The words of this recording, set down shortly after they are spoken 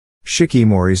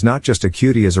Shikimori's Not Just a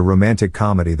Cutie is a romantic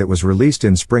comedy that was released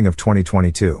in spring of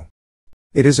 2022.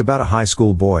 It is about a high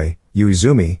school boy,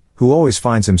 Uizumi, who always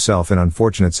finds himself in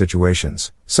unfortunate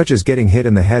situations, such as getting hit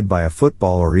in the head by a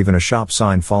football or even a shop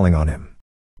sign falling on him.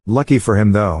 Lucky for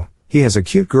him though, he has a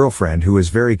cute girlfriend who is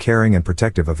very caring and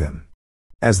protective of him.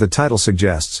 As the title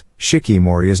suggests,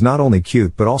 Shikimori is not only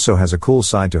cute but also has a cool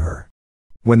side to her.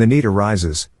 When the need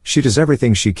arises, she does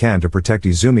everything she can to protect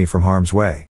Izumi from harm's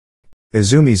way.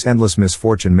 Izumi's endless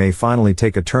misfortune may finally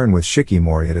take a turn with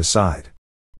Shikimori at his side.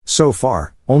 So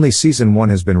far, only Season 1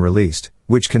 has been released,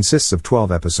 which consists of 12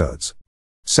 episodes.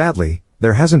 Sadly,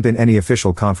 there hasn't been any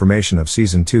official confirmation of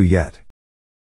Season 2 yet.